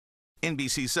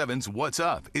NBC7's What's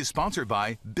Up is sponsored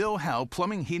by Bill Howe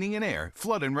Plumbing, Heating and Air,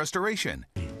 Flood and Restoration.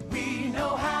 We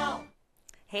know how.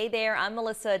 Hey there, I'm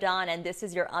Melissa Adan, and this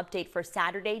is your update for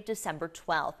Saturday, December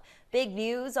 12th. Big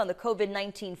news on the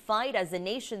COVID-19 fight as the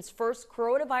nation's first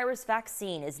coronavirus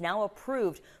vaccine is now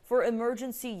approved for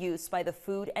emergency use by the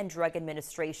Food and Drug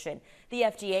Administration. The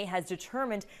FDA has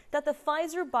determined that the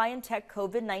Pfizer-BioNTech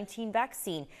COVID-19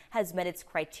 vaccine has met its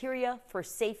criteria for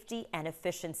safety and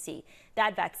efficiency.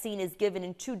 That vaccine is given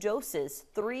in 2 doses,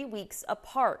 3 weeks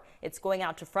apart. It's going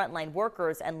out to frontline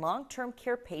workers and long-term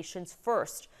care patients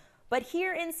first. But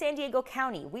here in San Diego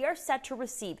County, we are set to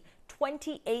receive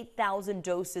 28,000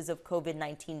 doses of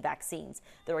COVID-19 vaccines.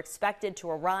 They're expected to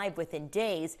arrive within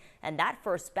days, and that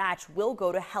first batch will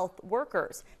go to health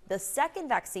workers. The second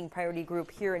vaccine priority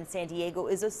group here in San Diego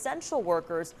is essential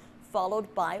workers,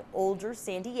 followed by older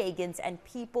San Diegans and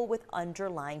people with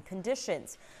underlying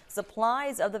conditions.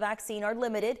 Supplies of the vaccine are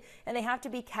limited, and they have to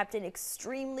be kept in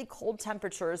extremely cold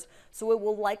temperatures, so it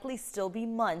will likely still be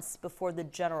months before the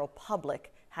general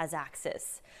public has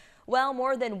access. Well,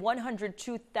 more than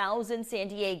 102,000 San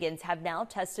Diegans have now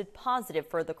tested positive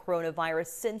for the coronavirus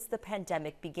since the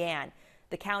pandemic began.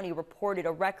 The county reported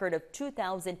a record of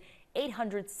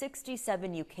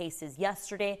 2,867 new cases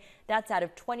yesterday. That's out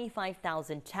of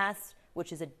 25,000 tests,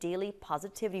 which is a daily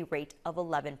positivity rate of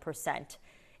 11%.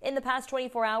 In the past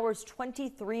 24 hours,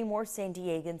 23 more San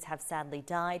Diegans have sadly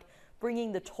died,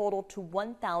 bringing the total to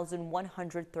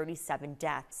 1,137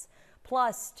 deaths.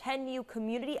 Plus, 10 new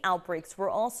community outbreaks were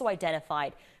also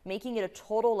identified, making it a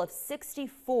total of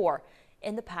 64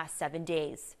 in the past 7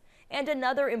 days. And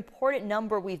another important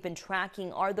number we've been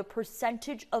tracking are the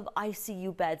percentage of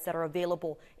ICU beds that are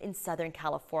available in Southern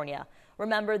California.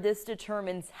 Remember, this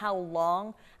determines how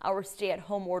long our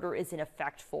stay-at-home order is in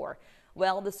effect for.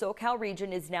 Well, the SoCal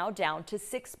region is now down to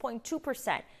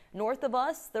 6.2%. North of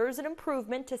us, there's an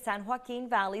improvement to San Joaquin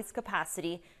Valley's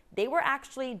capacity. They were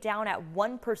actually down at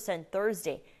 1%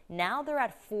 Thursday. Now they're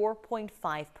at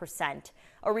 4.5%.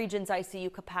 A region's ICU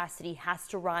capacity has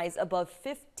to rise above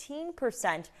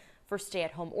 15% for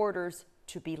stay-at-home orders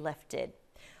to be lifted.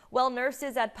 Well,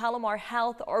 nurses at Palomar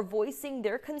Health are voicing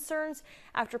their concerns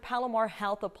after Palomar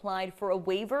Health applied for a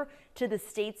waiver to the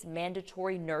state's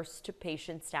mandatory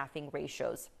nurse-to-patient staffing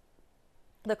ratios.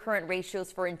 The current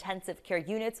ratios for intensive care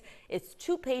units is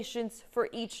 2 patients for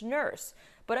each nurse.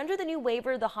 But under the new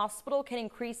waiver, the hospital can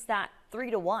increase that 3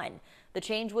 to 1. The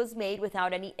change was made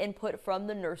without any input from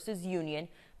the nurses union.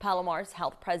 Palomar's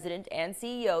health president and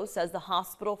CEO says the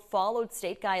hospital followed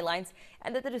state guidelines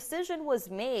and that the decision was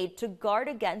made to guard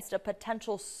against a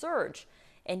potential surge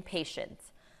in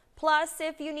patients. Plus,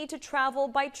 if you need to travel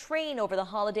by train over the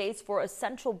holidays for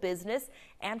essential business,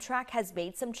 Amtrak has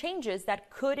made some changes that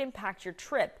could impact your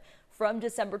trip. From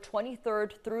December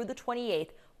 23rd through the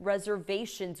 28th,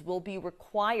 reservations will be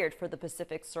required for the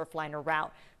Pacific Surfliner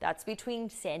route. That's between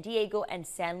San Diego and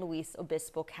San Luis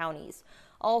Obispo counties.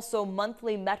 Also,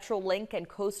 monthly Metrolink and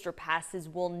coaster passes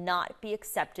will not be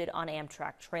accepted on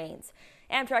Amtrak trains.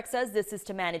 Amtrak says this is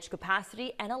to manage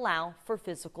capacity and allow for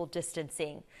physical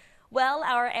distancing. Well,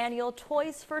 our annual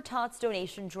Toys for Tots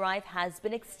donation drive has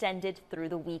been extended through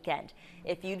the weekend.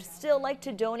 If you'd still like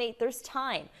to donate, there's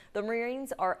time. The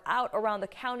Marines are out around the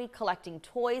county collecting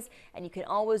toys, and you can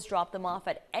always drop them off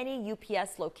at any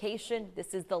UPS location.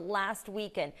 This is the last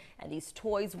weekend, and these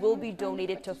toys will be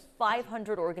donated to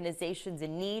 500 organizations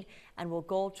in need and will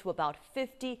go to about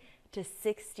 50 to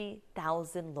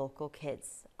 60,000 local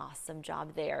kids. Awesome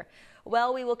job there.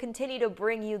 Well, we will continue to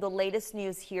bring you the latest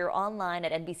news here online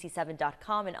at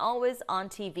NBC7.com and always on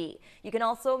TV. You can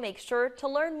also make sure to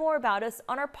learn more about us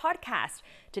on our podcast,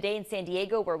 Today in San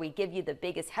Diego, where we give you the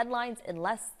biggest headlines in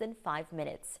less than 5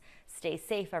 minutes. Stay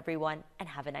safe, everyone, and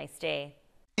have a nice day.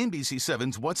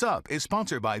 NBC7's What's Up is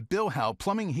sponsored by Bill Howe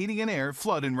Plumbing, Heating and Air,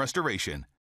 Flood and Restoration.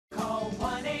 Call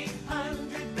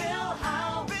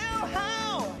 1-800-BILL-HOWE. Bill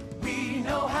Howe. We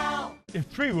know how.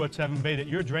 If tree roots have invaded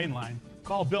your drain line,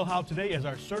 call Bill Howe today as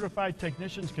our certified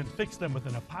technicians can fix them with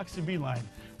an epoxy V-line,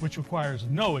 which requires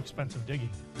no expensive digging.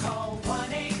 Call 1